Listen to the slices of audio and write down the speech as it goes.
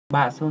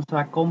បាទសូមស្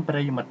វាគមន៍ប្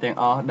រិយមិត្តទាំង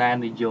អស់ដែល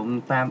និយម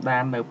តាមដា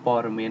ននៅព័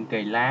ត៌មាន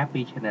កីឡា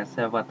ពី Channel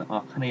Server ទាំងអ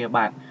ស់គ្នា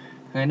បាទ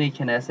ថ្ងៃនេះ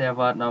Channel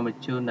Server នាំមក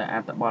ជូននៅអ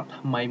ត្ថបទ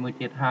ថ្មីមួយ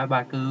ទៀតហើយ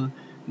បាទគឺ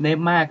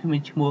Neymar គ្មា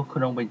នឈ្មោះក្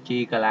នុងបញ្ជី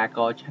កីឡាក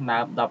រឆ្នើ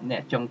ម10នា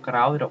ក់ចុងក្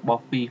រោយរប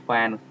ស់ FIFA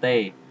នោះទេ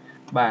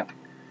បាទ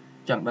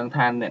ចង់ដឹង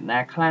ថាអ្នកណា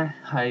ខ្លះ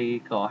ហើយ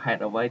ក៏ហេ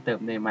តុអ្វីទើប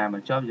Neymar មិ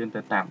នជាប់យើង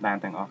ទៅតាមដាន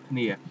ទាំងអស់គ្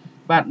នា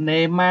បាទ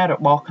Neymar រ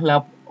បស់ក្លឹ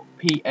ប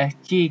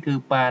PSG គឺ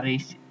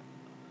Paris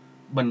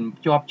បញ្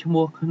ជាប់ឈ្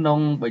មោះក្នុង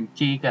បញ្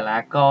ជីកីឡា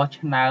ករ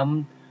ឆ្នើម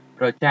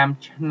ប្រចាំ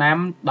ឆ្នាំ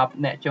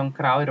10នាក់ចុង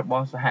ក្រោយរប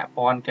ស់សហ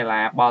ព័ន្ធកី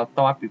ឡាបាល់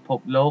ទាត់ពិភព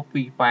លោក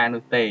FIFA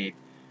នោះទេ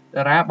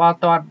តារាបាល់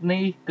ទាត់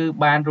នេះគឺ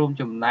បានរួម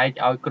ចំណែក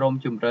ឲ្យក្រុម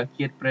ជម្រើស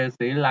ជាតិប្រេ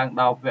ស៊ីលឡើង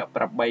ដល់វគ្គ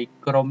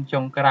8ក្រុម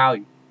ចុងក្រោយ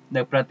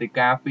នៅព្រឹត្តិ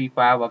ការណ៍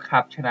FIFA World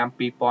Cup ឆ្នាំ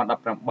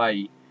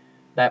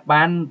2018ដែល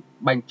បាន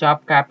បញ្ចប់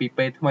កាលពី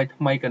ពេលថ្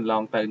មីៗកន្ល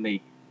ងទៅនេះ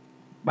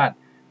បាទ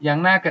យ៉ាង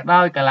ណាក៏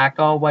ដោយកីឡា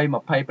ករវ័យ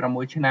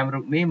26ឆ្នាំរូ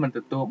បនេះមិនទ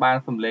ទួលបាន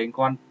សម្លេង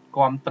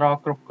គាំទ្រ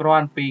គ្រប់គ្រា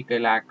ន់ពីកី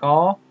ឡាក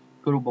រ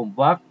គ្រូបង្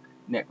វឹក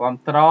អ្នកគាំ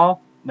ទ្រ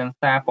និង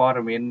សារព័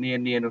ត៌មាននា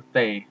នានោះ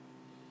ទេ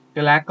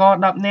កីឡាករ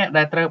10នាក់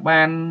ដែលត្រូវ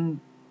បាន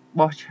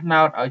បោះឆ្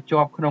នោតឲ្យ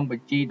ជាប់ក្នុងប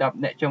ញ្ជី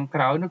10នាក់ចុងក្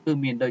រោយនោះគឺ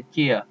មានដូច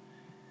ជា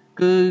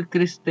គឺ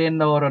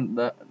Cristiano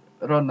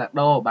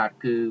Ronaldo បាទ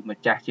គឺម្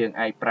ចាស់ជើង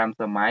ឯក5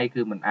សម័យ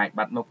គឺមិនអាច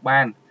បាត់មុខ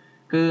បាន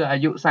គឺអា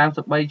យុ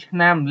33ឆ្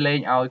នាំលេង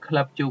ឲ្យក្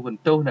លឹប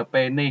Juventus នៅ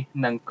ពេលនេះ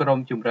និងក្រុម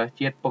ជម្រើស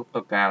ជាតិពុក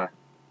តុហ្គាល់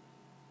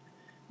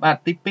បាទ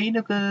ទី2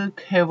នោះគឺ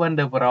Kevin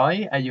De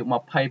Bruyne អាយុ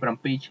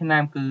27ឆ្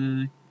នាំគឺ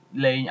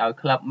លេងឲ្យ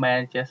ក្លឹប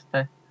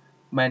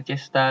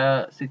Manchester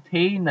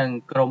City និង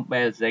ក្រុម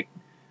Belgium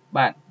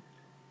បាទ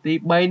ទី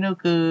3នោះ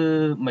គឺ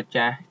ម្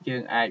ចាស់ជើ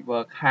ងឯក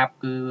World Cup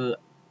គឺ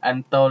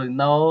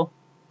Antonio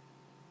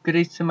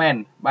Griezmann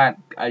បាទ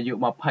អាយុ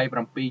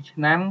27ឆ្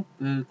នាំ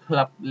គឺក្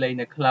លឹបលេង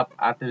នៅក្លឹប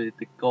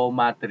Atletico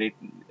Madrid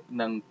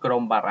និងក្រុ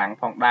មបារាំង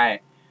ផងដែរ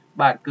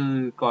បាទគឺ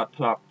គាត់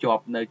ធ្លាប់ជា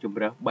ប់នៅជម្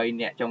រើស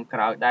3នាក់ចុងក្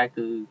រោយដែរ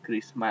គឺ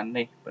Griezmann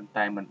នេះប៉ុន្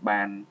តែមិន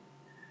បាន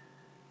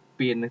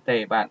ពាននេះទេ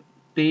បាទ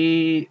ទី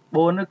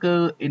4នោះគឺ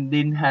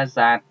Eden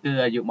Hazard គឺ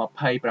អាយុ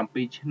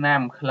27ឆ្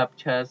នាំក្លឹប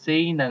Chelsea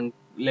និង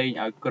លេង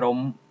ឲ្យក្រុម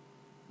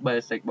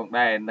Belgium ផង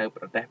ដែរនៅ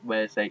ប្រទេស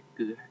Belgium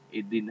គឺ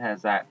Eden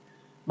Hazard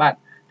បាទ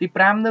ទី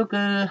5នោះ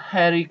គឺ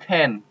Harry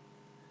Kane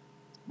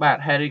បាទ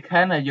Harry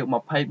Kane អាយុ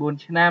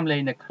24ឆ្នាំលេ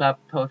ងនៅក្លឹប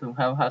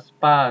Tottenham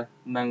Hotspur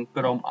និង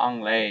ក្រុមអង់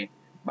គ្លេស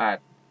បាទ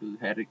គឺ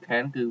Harry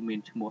Kane គឺមាន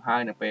ឈ្មោះហើ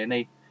យនៅពេល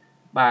នេះ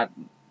បាទ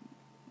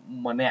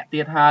ម្នាក់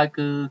ទៀតហើយ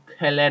គឺ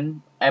Kylian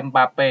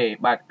Mbappe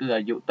បាទគឺ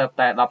អាយុទៅ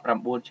តែ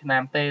19ឆ្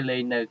នាំទេលេ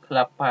ងនៅក្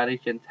លឹប Paris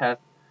Saint-Germain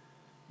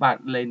បាទ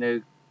លេងនៅ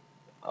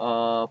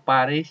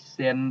Paris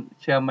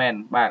Saint-Germain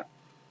បាទ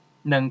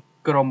និង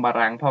ក្រុមបា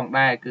រាំងផង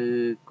ដែរគឺ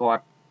គា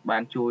ត់បា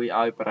នជួយ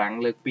ឲ្យបារាំង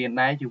លើកពាន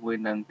ដែរជាមួយ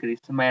នឹង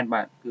Griezmann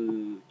បាទគឺ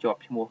ជាប់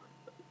ឈ្មោះ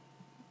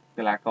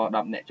កីឡាករ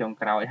10នាក់ចុង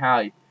ក្រោយហើ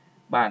យ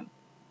បាទ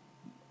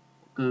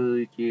គឺ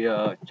ជា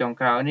ចុង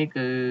ក្រោយនេះ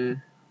គឺ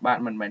បាទ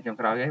មិនមែនចុង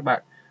ក្រោយទេបាទ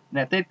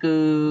អ្នកទៀតគឺ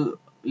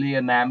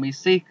Lionel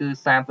Messi គឺ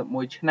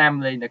31ឆ្នាំ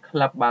លេងនៅក្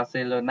លឹប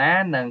Barcelona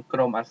និងក្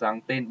រុមអាស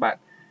ង់ទីនបាទ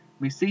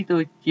Messi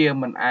ទោះជា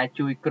មិនអាច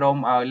ជួយក្រុម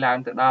ឲ្យឡើង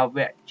ទៅដល់វ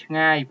គ្គឆ្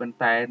ងាយប៉ុន្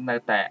តែនៅ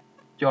តែ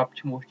ជាប់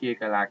ឈ្មោះជា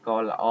កីឡាក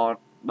រល្អ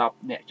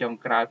10នាក់ចុង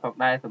ក្រោយផង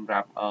ដែរសម្រា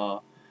ប់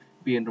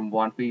ពានរង្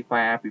វាន់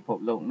FIFA ពិភព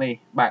លោកនេះ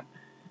បាទ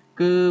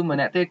គឺម្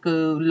នាក់ទៀតគឺ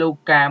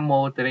Luka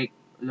Modric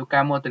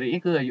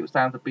គឺអាយុ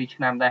32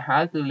ឆ្នាំដែរហើ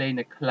យគឺលេង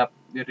នៅក្លឹប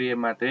Real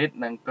Madrid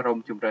និងក្រុម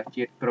ជម្រើស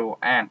ជាតិក្រូ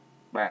អាត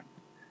បាទ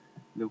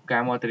Luka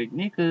Modric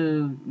នេះគឺ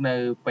នៅ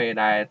ពេល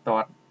ដែលទា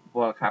ត់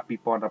World Cup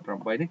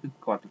 2018នេះគឺ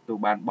គាត់ទទួល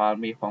បានបាល់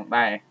មាសផង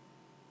ដែរ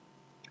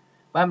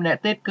បាទម្នាក់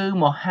ទៀតគឺ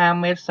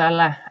Mohamed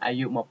Salah អា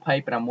យុ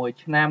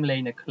26ឆ្នាំលេង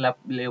នៅក្លឹប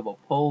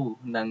Liverpool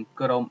និង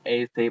ក្រុម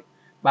AC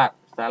បាទ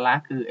Salah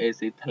គឺ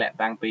AC ធ្លាក់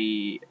តាំងពី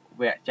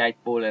វគ្គចែក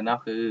ពូលឯណោះ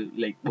គឺ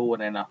លេខ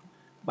4ឯណោះ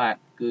បាទ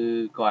គឺ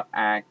គាត់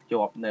អាច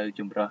ជាប់នៅ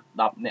ជម្រើស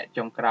10នាក់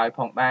ចុងក្រោយ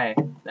ផងដែរ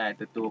ដែល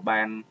ទទួល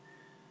បាន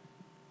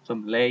ស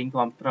ម្លេង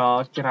គាំទ្រ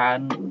ច្រើន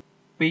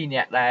2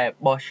នាក់ដែល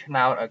បោះឆ្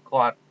នោតឲ្យ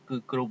គាត់គឺ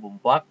គ្រូប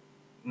ង្វឹក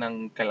និង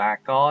កីឡា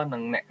ករនិ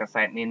ងអ្នកកា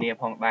សែតនានា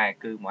ផងដែរ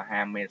គឺ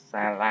Mohamed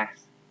Salah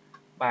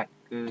បាទ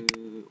គឺ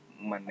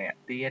ម្នាក់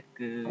ទៀត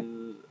គឺ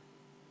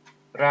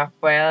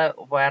Rafael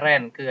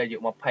Varane គឺអាយុ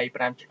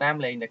25ឆ្នាំ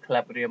លេងនៅក្លឹ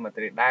ប Real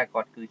Madrid ដែរ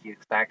គាត់គឺជា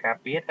ខ្សែការ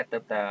ពារតែទើ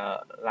បតែ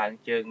ឡើង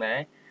ជើងដែរ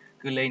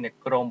គឺលេងនៅ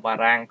ក្រុមបា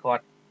រាំងគា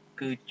ត់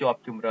គឺជាប់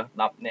ជម្រើស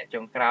10នាក់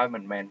ចុងក្រោយមិ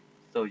នមែន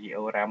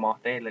Sergio Ramos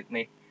ទេលើក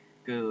នេះ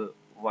គឺ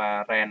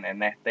Varane ឯ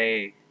នេះទេ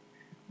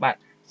បាទ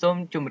សូម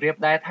ជម្រាប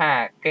ដែរថា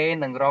គេ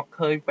នឹងរក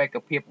ឃើញបេក្ខ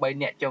ភាព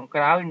3នាក់ចុង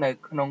ក្រោយនៅ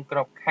ក្នុងក្រ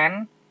បខ័ណ្ឌ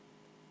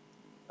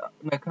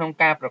នៅក្នុង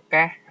ការប្រ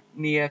កាស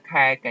នា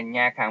ខែកញ្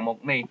ញាខាងមុខ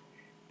នេះ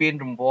ពាន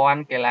រង្វា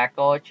ន់កីឡា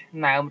ករឆ្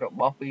នើមរ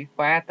បស់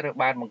FIFA ត្រូវ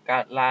បានបង្កើ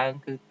តឡើង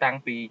គឺតាំង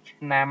ពី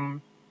ឆ្នាំ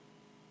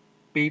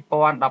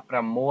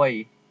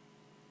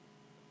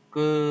2016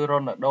គឺ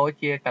Ronaldo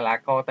ជាកីឡា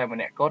ករតែម្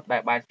នាក់គត់ដែ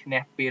លបានឈ្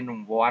នះពានរ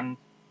ង្វាន់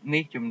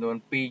នេះចំនួន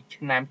2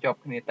ឆ្នាំជាប់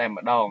គ្នាតែ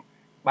ម្ដង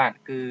បាទ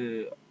គឺ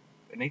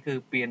នេះគឺ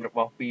ពានរប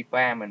ស់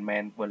FIFA មិនមែ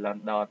ន Ballon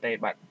d'Or ទេ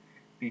បាទ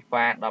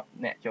FIFA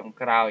 10នាក់ចុង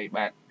ក្រោយ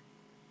បាទ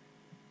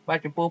បាទ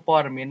ចំពោះព័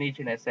ត៌មាននេះ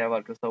Channel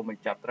Server ក៏សូមប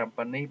ញ្ចប់ត្រឹម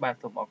ប៉ុណ្នេះបាទ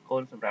សូមអរគុ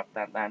ណសម្រាប់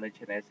តាមដាននៅ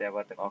Channel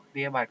Server ទាំងអស់គ្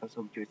នាបាទក៏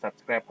សូមជួយ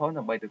Subscribe ផង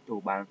ដើម្បីទទួល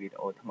បានវីដេ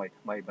អូថ្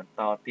មីៗបន្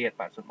តទៀត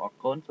បាទសូមអរ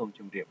គុណសូមជ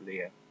ម្រាបលា